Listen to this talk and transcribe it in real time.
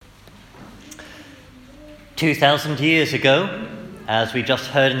2,000 years ago, as we just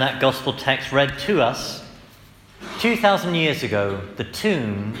heard in that gospel text read to us, 2,000 years ago, the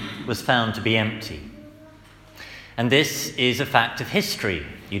tomb was found to be empty. And this is a fact of history.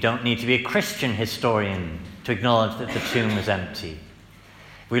 You don't need to be a Christian historian to acknowledge that the tomb was empty.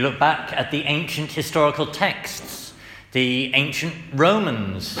 If we look back at the ancient historical texts, the ancient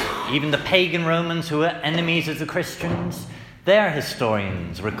Romans, even the pagan Romans who were enemies of the Christians, their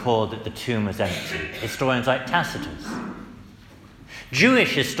historians record that the tomb was empty. Historians like Tacitus.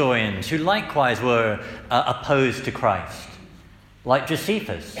 Jewish historians who likewise were opposed to Christ, like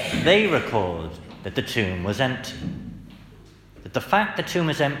Josephus, they record that the tomb was empty. That the fact the tomb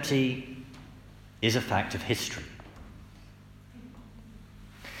is empty is a fact of history.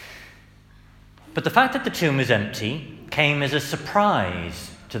 But the fact that the tomb is empty came as a surprise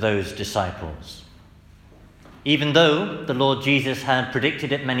to those disciples. Even though the Lord Jesus had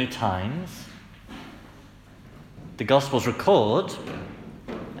predicted it many times, the Gospels record,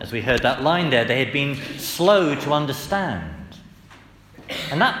 as we heard that line there, they had been slow to understand.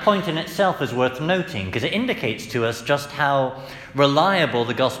 And that point in itself is worth noting because it indicates to us just how reliable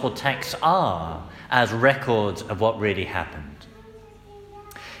the Gospel texts are as records of what really happened.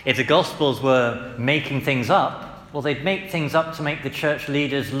 If the Gospels were making things up, well, they'd make things up to make the church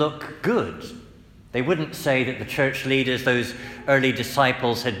leaders look good. They wouldn't say that the church leaders, those early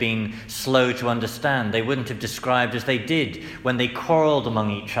disciples, had been slow to understand. They wouldn't have described as they did when they quarreled among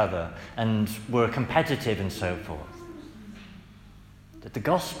each other and were competitive and so forth. That the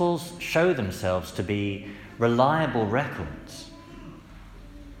Gospels show themselves to be reliable records.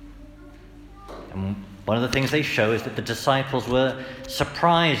 And one of the things they show is that the disciples were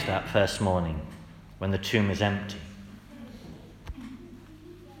surprised that first morning when the tomb is empty.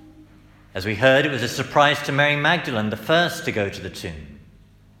 As we heard, it was a surprise to Mary Magdalene, the first to go to the tomb.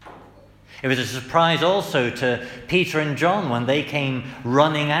 It was a surprise also to Peter and John when they came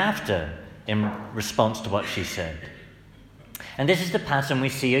running after in response to what she said. And this is the pattern we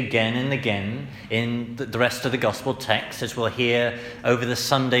see again and again in the rest of the gospel text, as we'll hear over the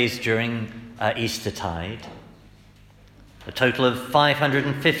Sundays during Eastertide. A total of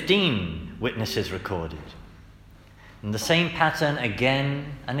 515 witnesses recorded. And the same pattern again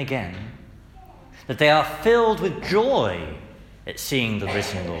and again, that they are filled with joy at seeing the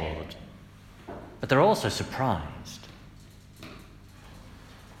risen Lord, but they're also surprised.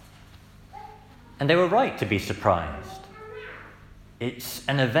 And they were right to be surprised. It's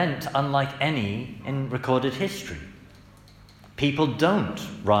an event unlike any in recorded history. People don't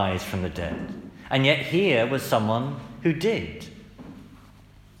rise from the dead, and yet here was someone who did.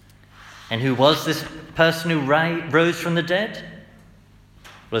 And who was this person who rose from the dead?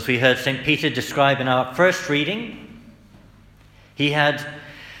 Well, as we heard St. Peter describe in our first reading, he had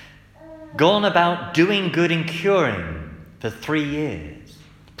gone about doing good and curing for 3 years,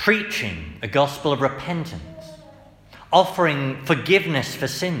 preaching a gospel of repentance, offering forgiveness for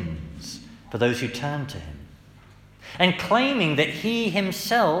sins for those who turn to him, and claiming that he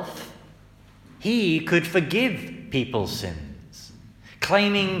himself, he could forgive people's sins,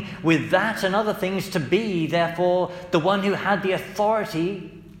 claiming with that and other things to be, therefore, the one who had the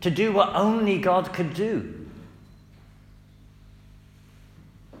authority to do what only God could do.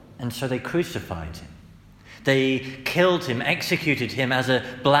 And so they crucified him. They killed him, executed him as a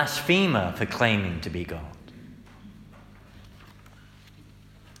blasphemer for claiming to be God.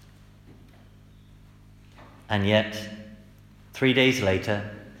 And yet, 3 days later,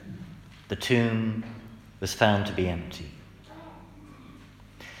 the tomb was found to be empty.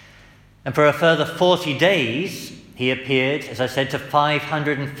 And for a further 40 days, he appeared, as I said, to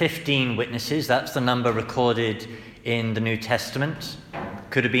 515 witnesses. That's the number recorded in the New Testament.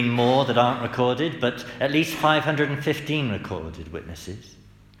 Could have been more that aren't recorded, but at least 515 recorded witnesses.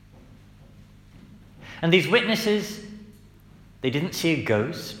 And these witnesses, they didn't see a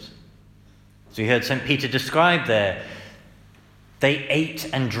ghost. As we heard St. Peter describe there, they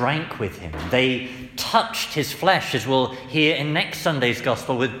ate and drank with him. They touched his flesh, as we'll hear in next Sunday's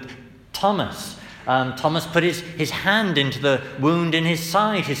Gospel with Thomas. Thomas put his hand into the wound in his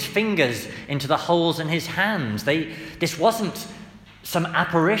side, his fingers into the holes in his hands. This wasn't some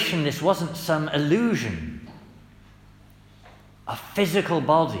apparition, this wasn't some illusion. A physical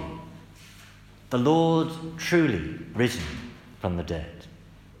body, the Lord truly risen from the dead.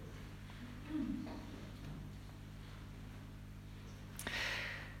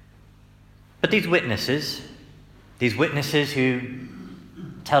 But these witnesses who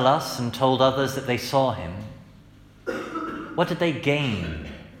tell us and told others that they saw him, what did they gain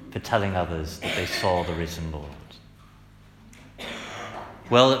for telling others that they saw the risen Lord?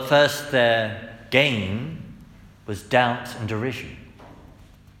 Well, at first their gain was doubt and derision.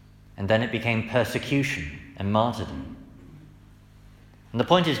 And then it became persecution and martyrdom. And the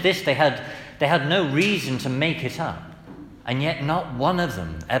point is this, they had no reason to make it up, and yet not one of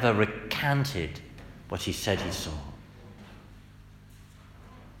them ever recanted what he said he saw.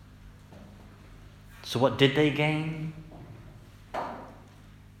 So what did they gain?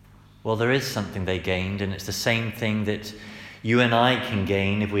 Well, there is something they gained, and it's the same thing that you and I can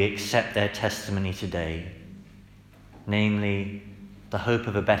gain if we accept their testimony today. Namely, the hope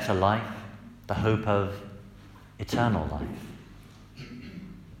of a better life, the hope of eternal life.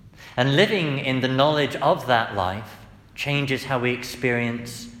 And living in the knowledge of that life changes how we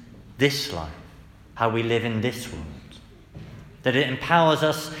experience this life, how we live in this world. That it empowers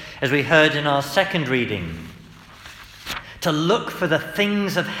us, as we heard in our second reading, to look for the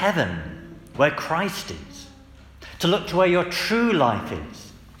things of heaven where Christ is, to look to where your true life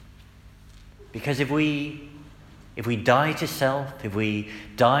is. Because if we die to self, if we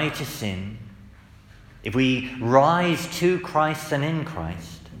die to sin, if we rise to Christ and in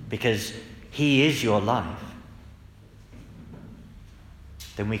Christ, because he is your life,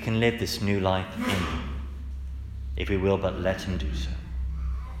 then we can live this new life in him, if we will but let him do so.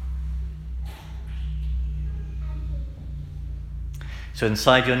 So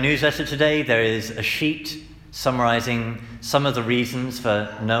inside your newsletter today, there is a sheet summarizing some of the reasons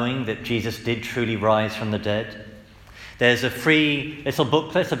for knowing that Jesus did truly rise from the dead. There's a free little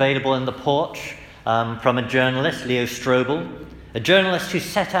booklet available in the porch from a journalist, Leo Strobel, a journalist who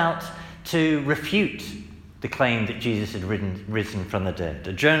set out to refute the claim that Jesus had risen from the dead,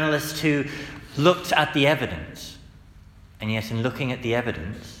 a journalist who looked at the evidence, and yet in looking at the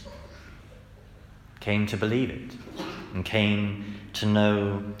evidence, came to believe it, and came to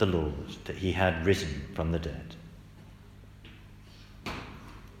know the Lord, that he had risen from the dead.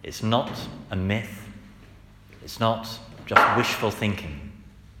 It's not a myth. It's not just wishful thinking.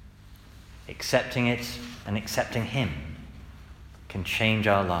 Accepting it and accepting him can change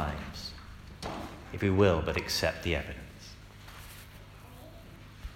our lives, if we will but accept the evidence.